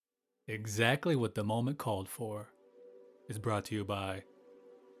Exactly what the moment called for is brought to you by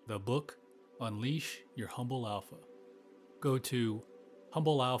the book Unleash Your Humble Alpha. Go to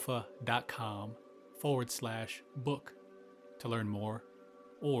humblealpha.com/book to learn more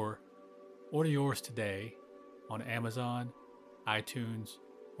or order yours today on Amazon, iTunes,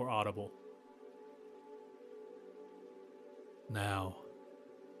 or Audible. Now,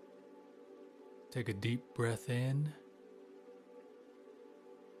 take a deep breath in,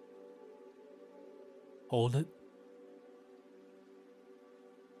 hold it,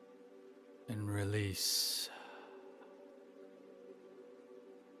 and release.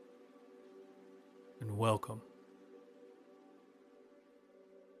 And welcome.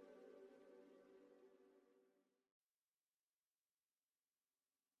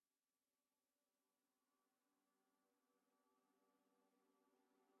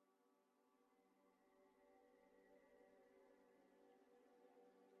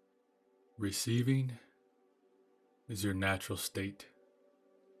 Receiving is your natural state.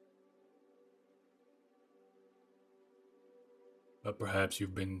 But perhaps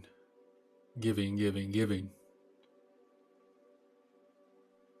you've been giving,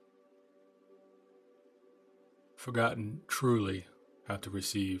 forgotten truly how to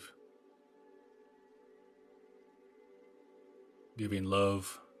receive. Giving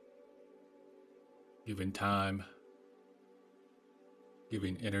love, giving time,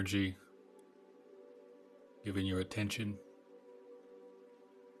 giving energy, giving your attention,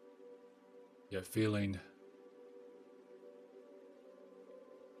 yet feeling,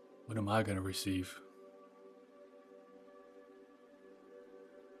 when am I going to receive?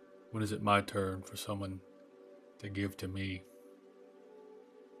 When is it my turn for someone to give to me?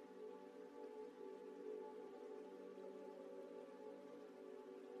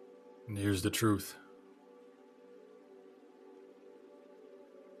 And here's the truth.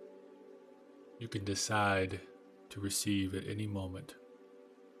 You can decide to receive at any moment.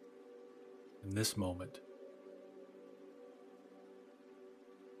 In this moment.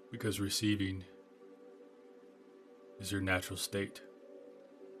 Because receiving is your natural state.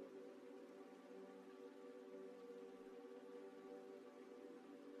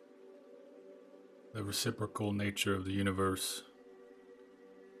 The reciprocal nature of the universe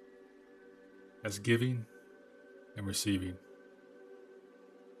as giving and receiving.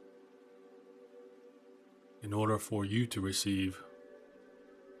 In order for you to receive,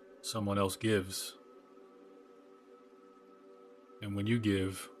 someone else gives. And when you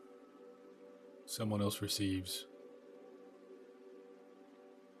give, someone else receives.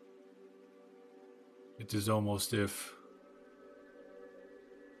 It is almost if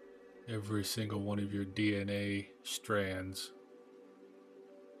every single one of your DNA strands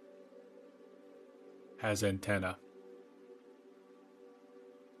has antenna.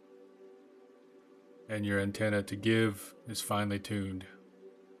 And your antenna to give is finely tuned.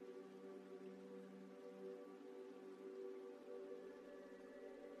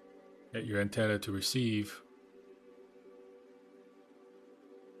 Yet your antenna to receive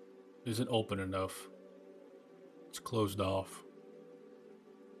isn't open enough. It's closed off.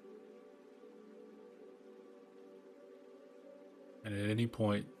 And at any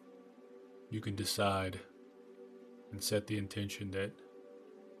point, you can decide and set the intention that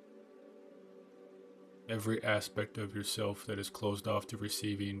every aspect of yourself that is closed off to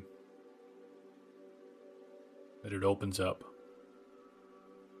receiving, that it opens up.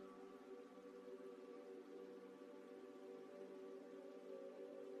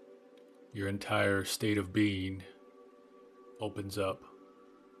 Your entire state of being opens up,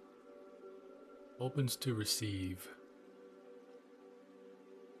 opens to receive.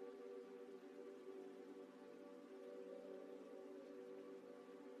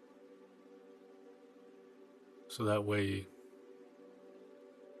 So that way,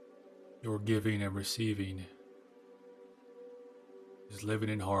 your giving and receiving is living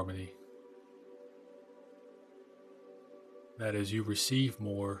in harmony. That as you receive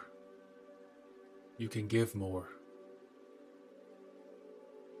more, you can give more.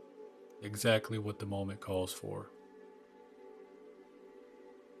 Exactly what the moment calls for.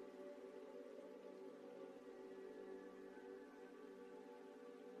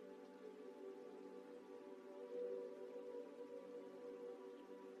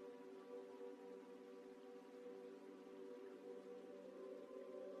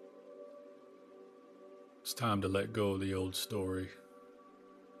 It's time to let go of the old story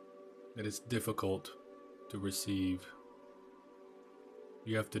that it's difficult to receive.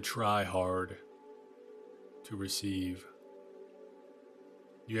 You have to try hard to receive.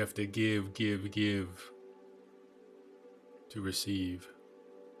 You have to give to receive.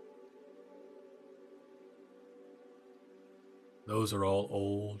 Those are all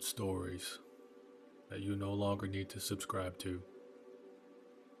old stories that you no longer need to subscribe to,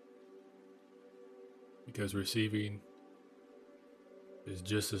 because receiving is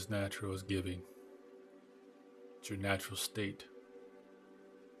just as natural as giving. It's your natural state.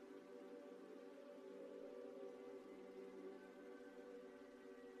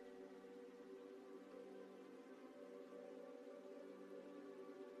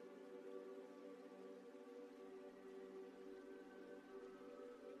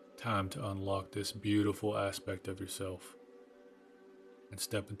 Time to unlock this beautiful aspect of yourself and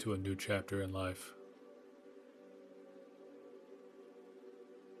step into a new chapter in life.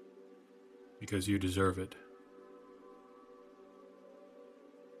 Because you deserve it.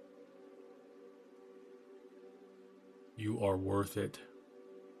 You are worth it.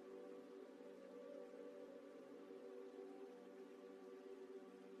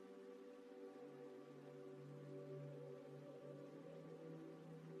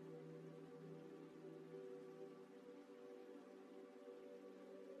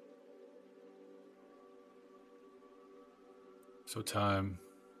 So, time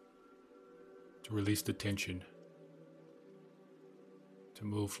to release the tension, to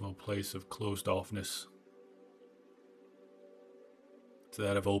move from a place of closed offness to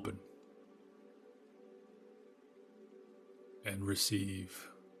that of open, and receive.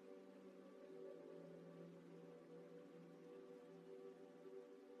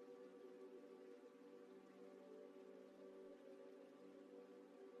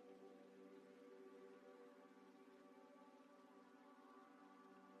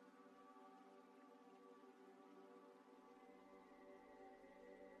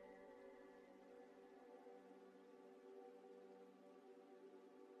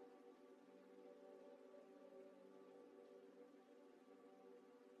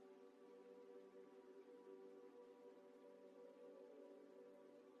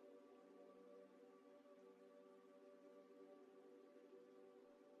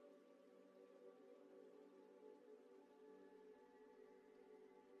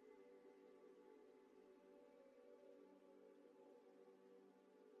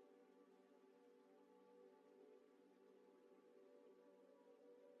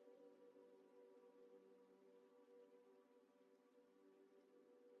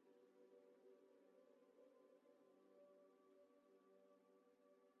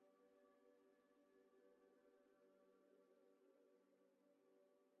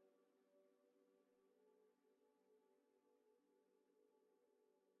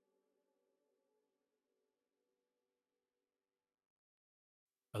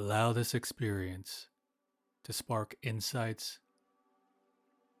 Allow this experience to spark insights,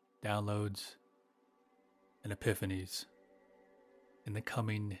 downloads, and epiphanies in the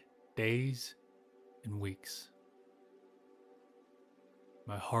coming days and weeks.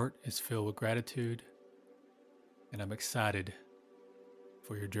 My heart is filled with gratitude, and I'm excited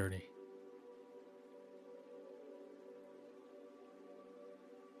for your journey.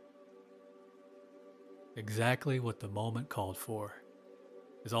 Exactly what the moment called for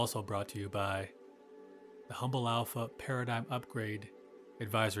is also brought to you by the Humble Alpha Paradigm Upgrade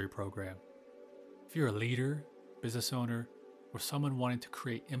Advisory Program. If you're a leader, business owner, or someone wanting to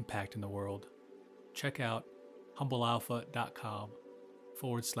create impact in the world, check out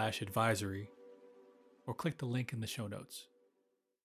humblealpha.com/advisory or click the link in the show notes.